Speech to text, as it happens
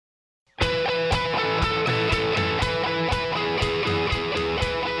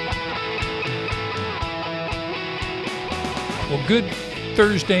Good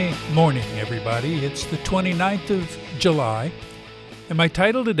Thursday morning, everybody. It's the 29th of July, and my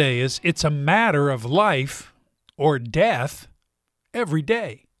title today is It's a Matter of Life or Death Every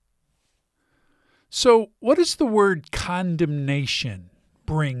Day. So, what does the word condemnation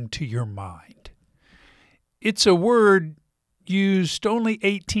bring to your mind? It's a word used only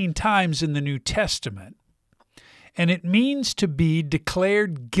 18 times in the New Testament, and it means to be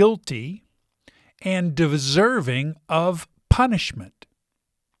declared guilty and deserving of punishment.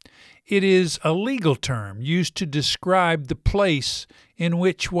 It is a legal term used to describe the place in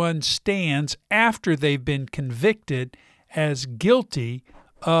which one stands after they've been convicted as guilty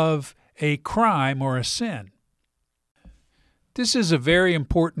of a crime or a sin. This is a very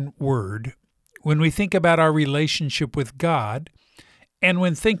important word when we think about our relationship with God and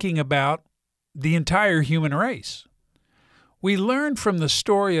when thinking about the entire human race. We learn from the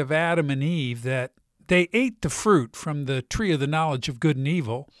story of Adam and Eve that they ate the fruit from the tree of the knowledge of good and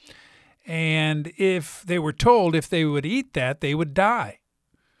evil, and if they were told if they would eat that, they would die.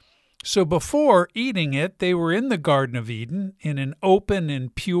 So before eating it, they were in the Garden of Eden in an open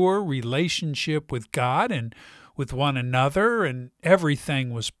and pure relationship with God and with one another, and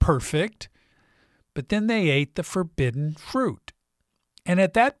everything was perfect. But then they ate the forbidden fruit. And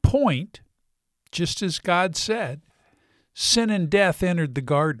at that point, just as God said, sin and death entered the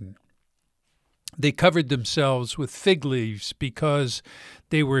garden. They covered themselves with fig leaves because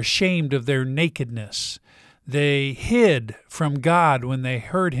they were ashamed of their nakedness. They hid from God when they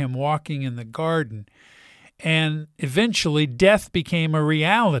heard him walking in the garden. And eventually death became a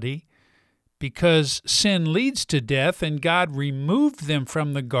reality because sin leads to death, and God removed them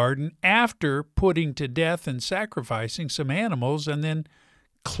from the garden after putting to death and sacrificing some animals and then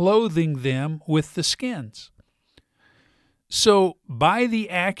clothing them with the skins. So, by the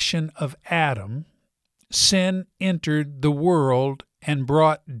action of Adam, sin entered the world and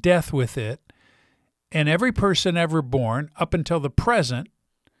brought death with it, and every person ever born, up until the present,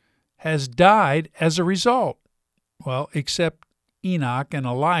 has died as a result. Well, except Enoch and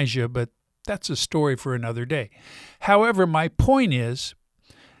Elijah, but that's a story for another day. However, my point is,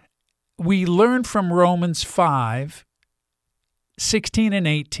 we learn from Romans 5:16 and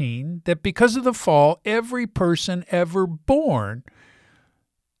 18, that because of the fall, every person ever born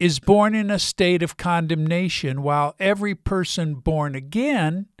is born in a state of condemnation, while every person born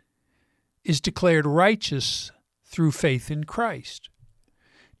again is declared righteous through faith in Christ.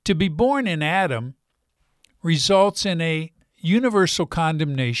 To be born in Adam results in a universal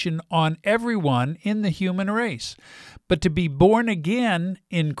condemnation on everyone in the human race. But to be born again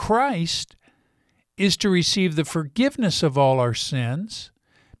in Christ is to receive the forgiveness of all our sins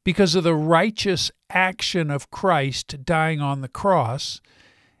because of the righteous action of Christ dying on the cross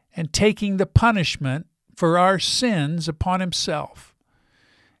and taking the punishment for our sins upon himself.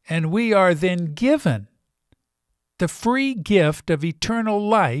 And we are then given the free gift of eternal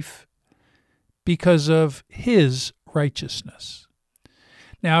life because of his righteousness.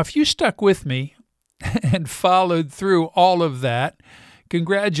 Now, if you stuck with me and followed through all of that,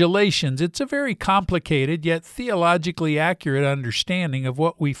 congratulations. It's a very complicated yet theologically accurate understanding of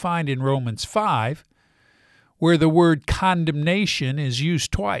what we find in Romans 5, where the word condemnation is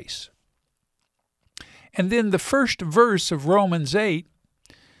used twice. And then the first verse of Romans 8,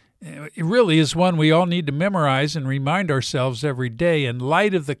 it really is one we all need to memorize and remind ourselves every day. In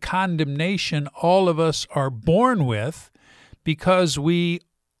light of the condemnation all of us are born with because we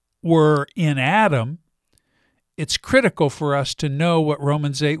were in Adam, it's critical for us to know what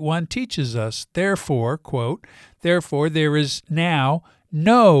Romans 8:1 teaches us. Therefore, quote, therefore there is now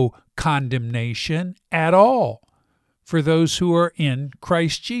no condemnation at all for those who are in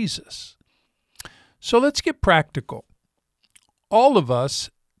Christ Jesus. So let's get practical. All of us,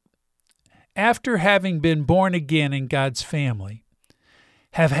 after having been born again in God's family,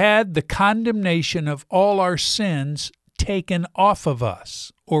 have had the condemnation of all our sins taken off of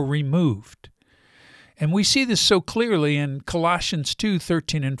us or removed. And we see this so clearly in Colossians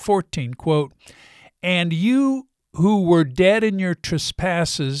 2:13 and 14, quote, and you who were dead in your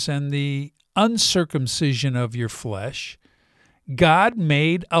trespasses and the uncircumcision of your flesh, God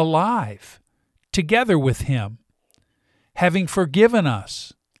made alive together with him, having forgiven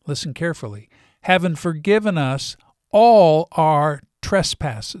us, listen carefully, having forgiven us all our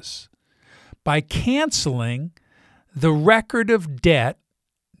trespasses by canceling the record of debt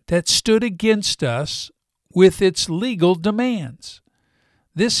that stood against us with its legal demands.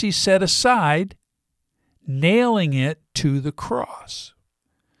 This he set aside, nailing it to the cross.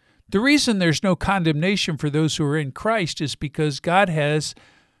 The reason there's no condemnation for those who are in Christ is because God has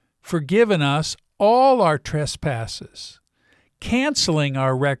forgiven us all our trespasses, canceling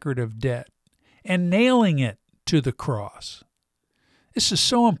our record of debt and nailing it to the cross. This is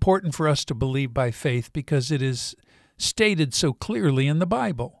so important for us to believe by faith because it is stated so clearly in the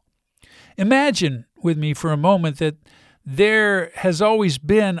Bible. Imagine with me for a moment that there has always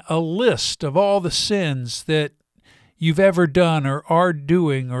been a list of all the sins that you've ever done or are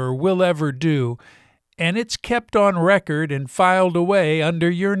doing or will ever do, and it's kept on record and filed away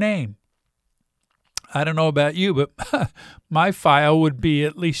under your name. I don't know about you, but my file would be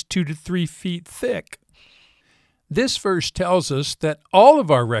at least 2 to 3 feet thick. This verse tells us that all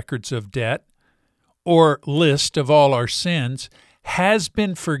of our records of debt, or list of all our sins, has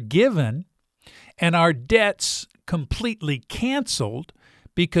been forgiven and our debts completely canceled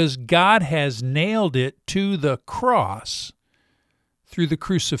because God has nailed it to the cross through the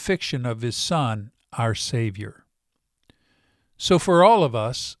crucifixion of His Son, our Savior. So for all of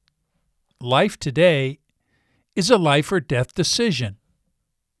us, life today is a life or death decision.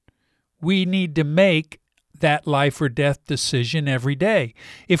 We need to make that life or death decision every day.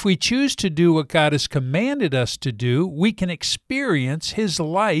 If we choose to do what God has commanded us to do, we can experience His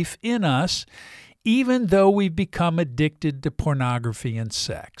life in us, even though we've become addicted to pornography and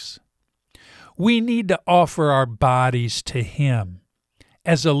sex. We need to offer our bodies to Him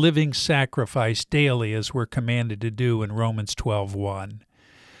as a living sacrifice daily, as we're commanded to do in Romans 12:1.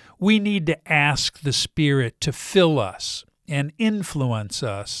 We need to ask the Spirit to fill us and influence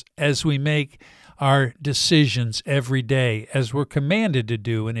us as we make our decisions every day, as we're commanded to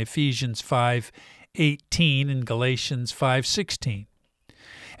do in Ephesians 5:18 and Galatians 5:16.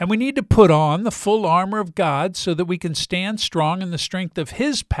 And we need to put on the full armor of God so that we can stand strong in the strength of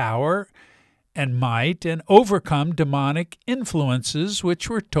His power and might and overcome demonic influences, which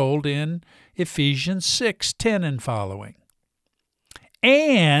were told in Ephesians 6:10 and following.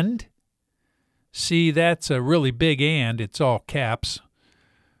 And, see, that's a really big and, it's all caps.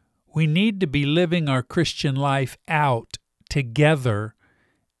 We need to be living our Christian life out together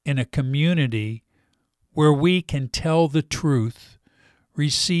in a community where we can tell the truth,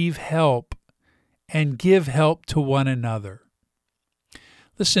 receive help, and give help to one another.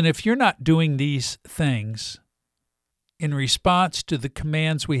 Listen, if you're not doing these things in response to the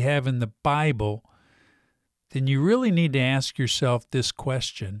commands we have in the Bible, then you really need to ask yourself this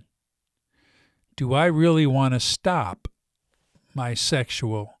question: do I really want to stop my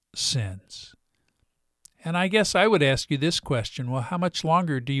sexual sins? And I guess I would ask you this question: well, how much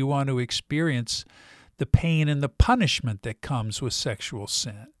longer do you want to experience the pain and the punishment that comes with sexual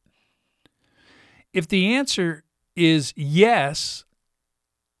sin? If the answer is yes,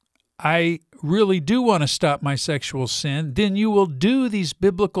 I really do want to stop my sexual sin, then you will do these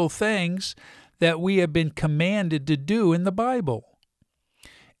biblical things that we have been commanded to do in the Bible.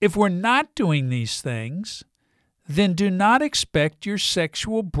 If we're not doing these things, then do not expect your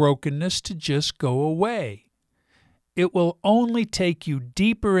sexual brokenness to just go away. It will only take you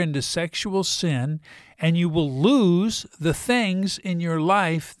deeper into sexual sin, and you will lose the things in your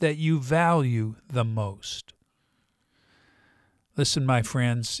life that you value the most. Listen, my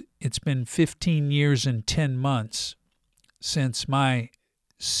friends, it's been 15 years and 10 months since my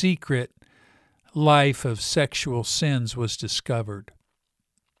secret life of sexual sins was discovered.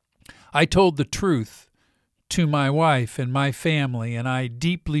 I told the truth to my wife and my family, and I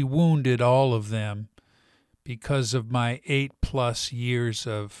deeply wounded all of them because of my 8+ years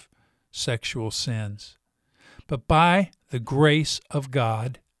of sexual sins. But by the grace of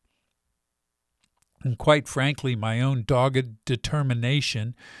God, and quite frankly, my own dogged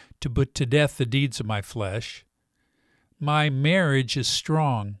determination to put to death the deeds of my flesh, my marriage is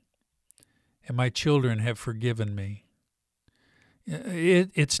strong, and my children have forgiven me.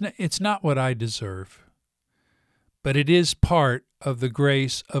 It's not what I deserve, but it is part of the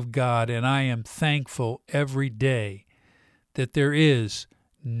grace of God, and I am thankful every day that there is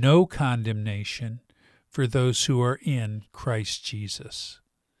no condemnation for those who are in Christ Jesus.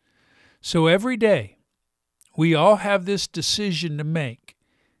 So every day, we all have this decision to make.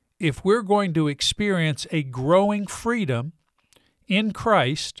 If we're going to experience a growing freedom in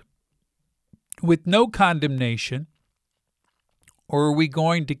Christ with no condemnation, or are we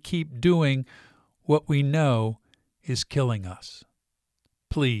going to keep doing what we know is killing us?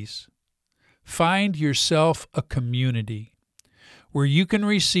 Please, find yourself a community where you can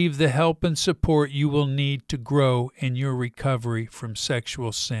receive the help and support you will need to grow in your recovery from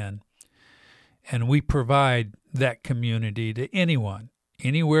sexual sin. And we provide that community to anyone,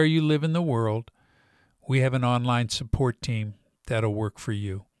 anywhere you live in the world. We have an online support team that'll work for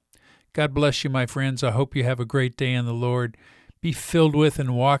you. God bless you, my friends. I hope you have a great day in the Lord. Be filled with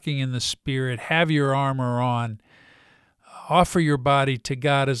and walking in the Spirit. Have your armor on. offer your body to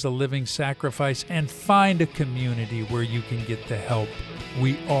God as a living sacrifice, and find a community where you can get the help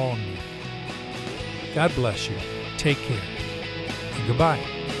we all need. God bless you. Take care. And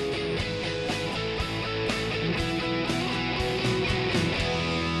goodbye.